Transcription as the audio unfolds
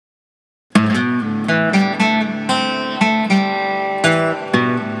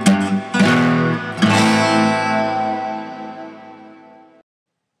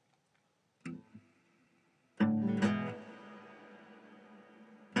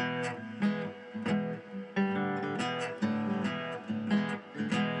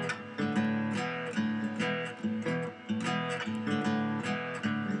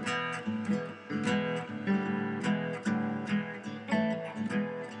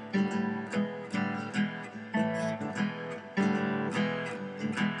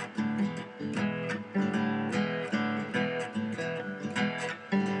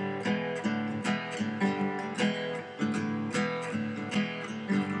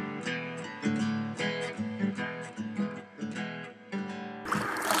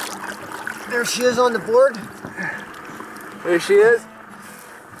There she is on the board. There she is.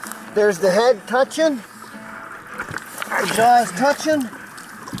 There's the head touching. The jaw is touching.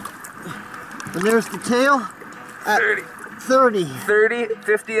 And there's the tail at 30.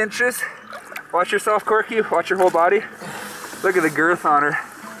 50 inches. Watch yourself, Corky. Watch your whole body. Look at the girth on her.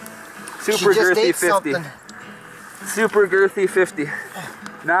 Super girthy 50. Something. Super girthy 50.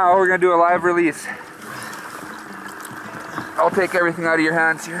 Now we're gonna do a live release. I'll take everything out of your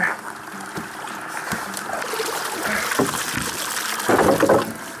hands here.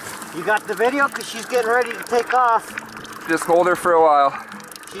 You got the video? Because she's getting ready to take off. Just hold her for a while.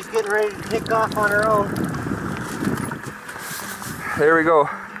 She's getting ready to take off on her own. There we go.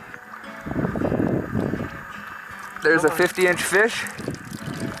 There's a 50-inch fish.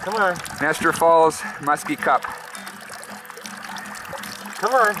 Come on. Nestor Falls Musky Cup.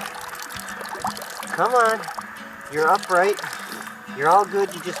 Come on. Come on. You're upright. You're all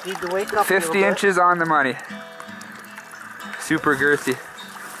good. You just need to wake up 50 inches on the money. Super girthy.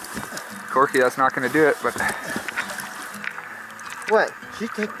 Corky, that's not going to do it, but... What?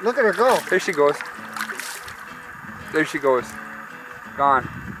 Look at her go. There she goes. There she goes. Gone.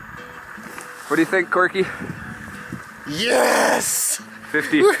 What do you think, Corky? Yes!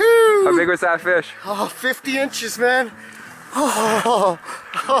 50. Woohoo! How big was that fish? Oh, 50 inches, man. Oh.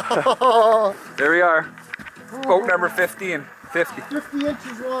 There we are. Boat number 15. 50. 50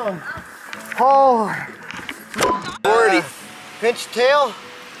 inches long. Oh. 40. Pinch tail.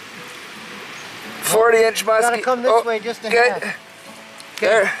 40-inch musky. Gotta come this way just a good. half.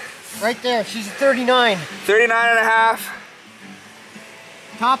 There. Right there. She's a 39. 39 and a half.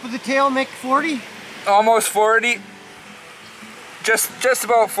 Top of the tail make 40. Almost 40. Just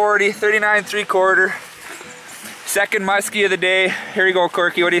about 40. 39 3/4. Second musky of the day. Here you go,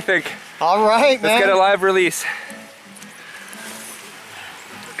 Corky. What do you think? All right, man. Let's get a live release.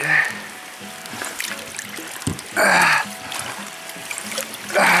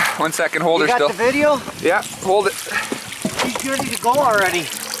 One second, hold her still. You got the video? Yeah, hold it. She's ready to go already.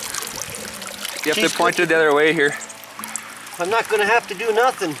 You have to point it the other way here. I'm not going to have to do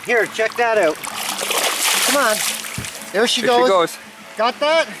nothing. Here, check that out. Come on. There she goes. There she goes. Got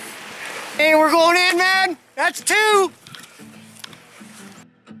that? Hey, we're going in, man. That's 2.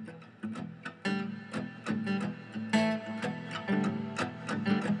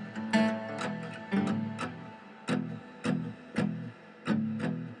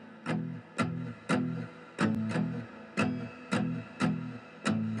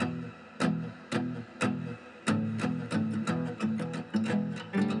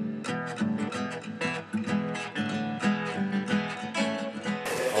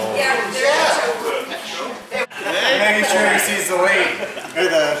 Making sure he sees the weight or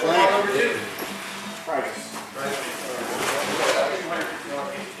the length.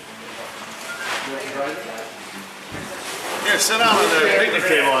 Here, sit down on the picnic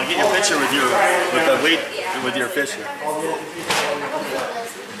table and get your picture with the weight with your fish here.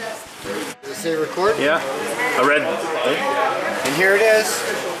 Does it say record? Yeah, I read. And here it is,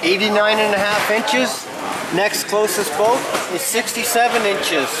 89.5 inches. Next closest boat is 67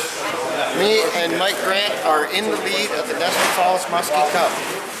 inches. Me and Mike Grant are in the lead of the Nestor Falls Musky Cup.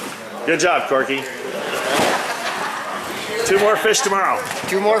 Good job, Corky. 2 more fish tomorrow.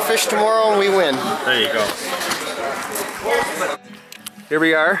 2 more fish tomorrow and we win. There you go. Here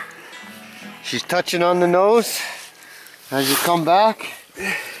we are. She's touching on the nose. As you come back,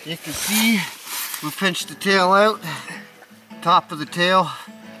 you can see we pinched the tail out. Top of the tail,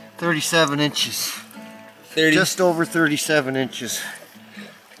 37 inches. 30. Just over 37 inches.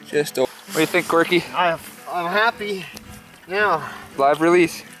 Just over. What do you think, Corky? I'm happy. Now, Live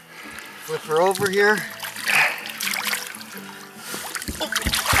release. flip her over here.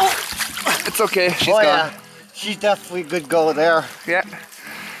 It's okay. She's Oh gone. yeah, she's definitely a good go there. Yeah.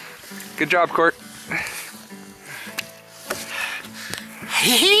 Good job, Court.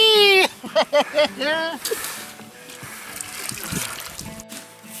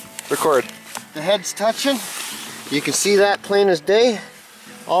 Record. The head's touching. You can see that plain as day.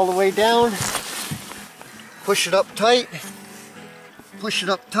 All the way down. Push it up tight. Push it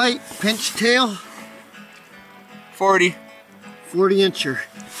up tight. Pinch tail. 40. 40 incher.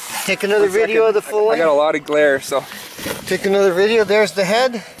 Take another video of the full I got a lot of glare, so. Take another video. There's the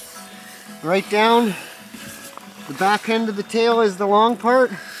head. Right down. The back end of the tail is the long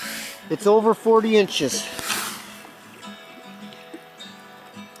part. It's over 40 inches.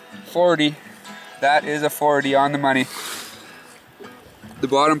 40. That is a 40 on the money. The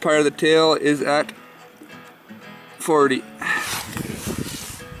bottom part of the tail is at 40.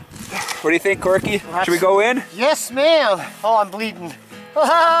 What do you think, Corky? Should we go in? Yes, ma'am. Oh, I'm bleeding.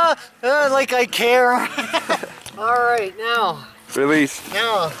 Like I care. All right, now. Release.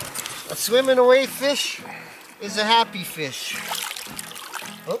 Now, a swimming away fish is a happy fish.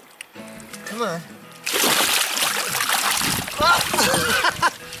 Oh, come on.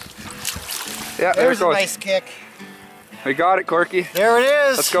 Oh. Yeah, there it There's a goes. nice kick. We got it, Corky. There it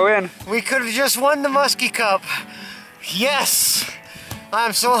is. Let's go in. We could have just won the Musky Cup. Yes!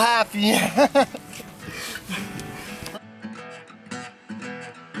 I'm so happy.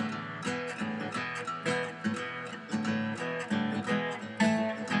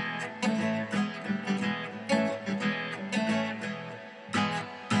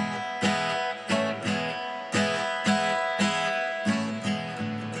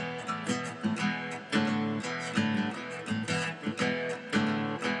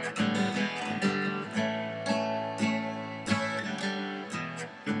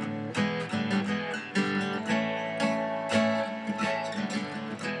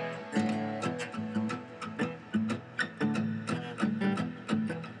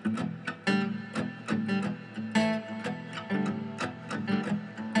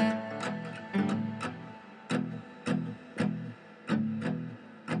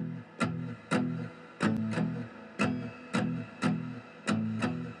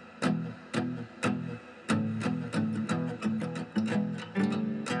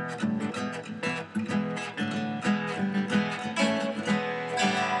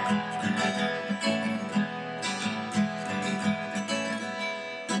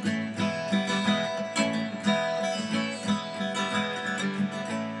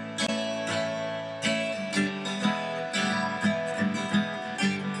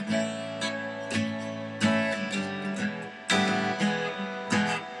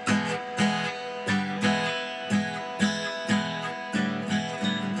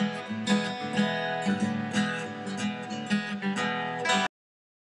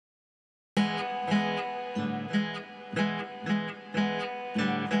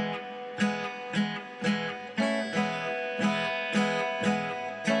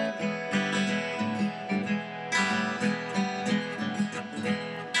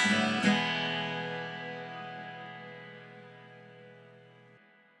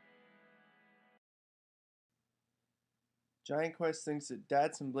 Giant Quest thinks that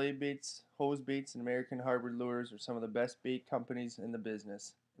Datsun Blade Baits, Hose Baits, and American Harbor Lures are some of the best bait companies in the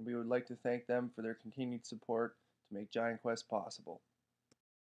business, and we would like to thank them for their continued support to make Giant Quest possible.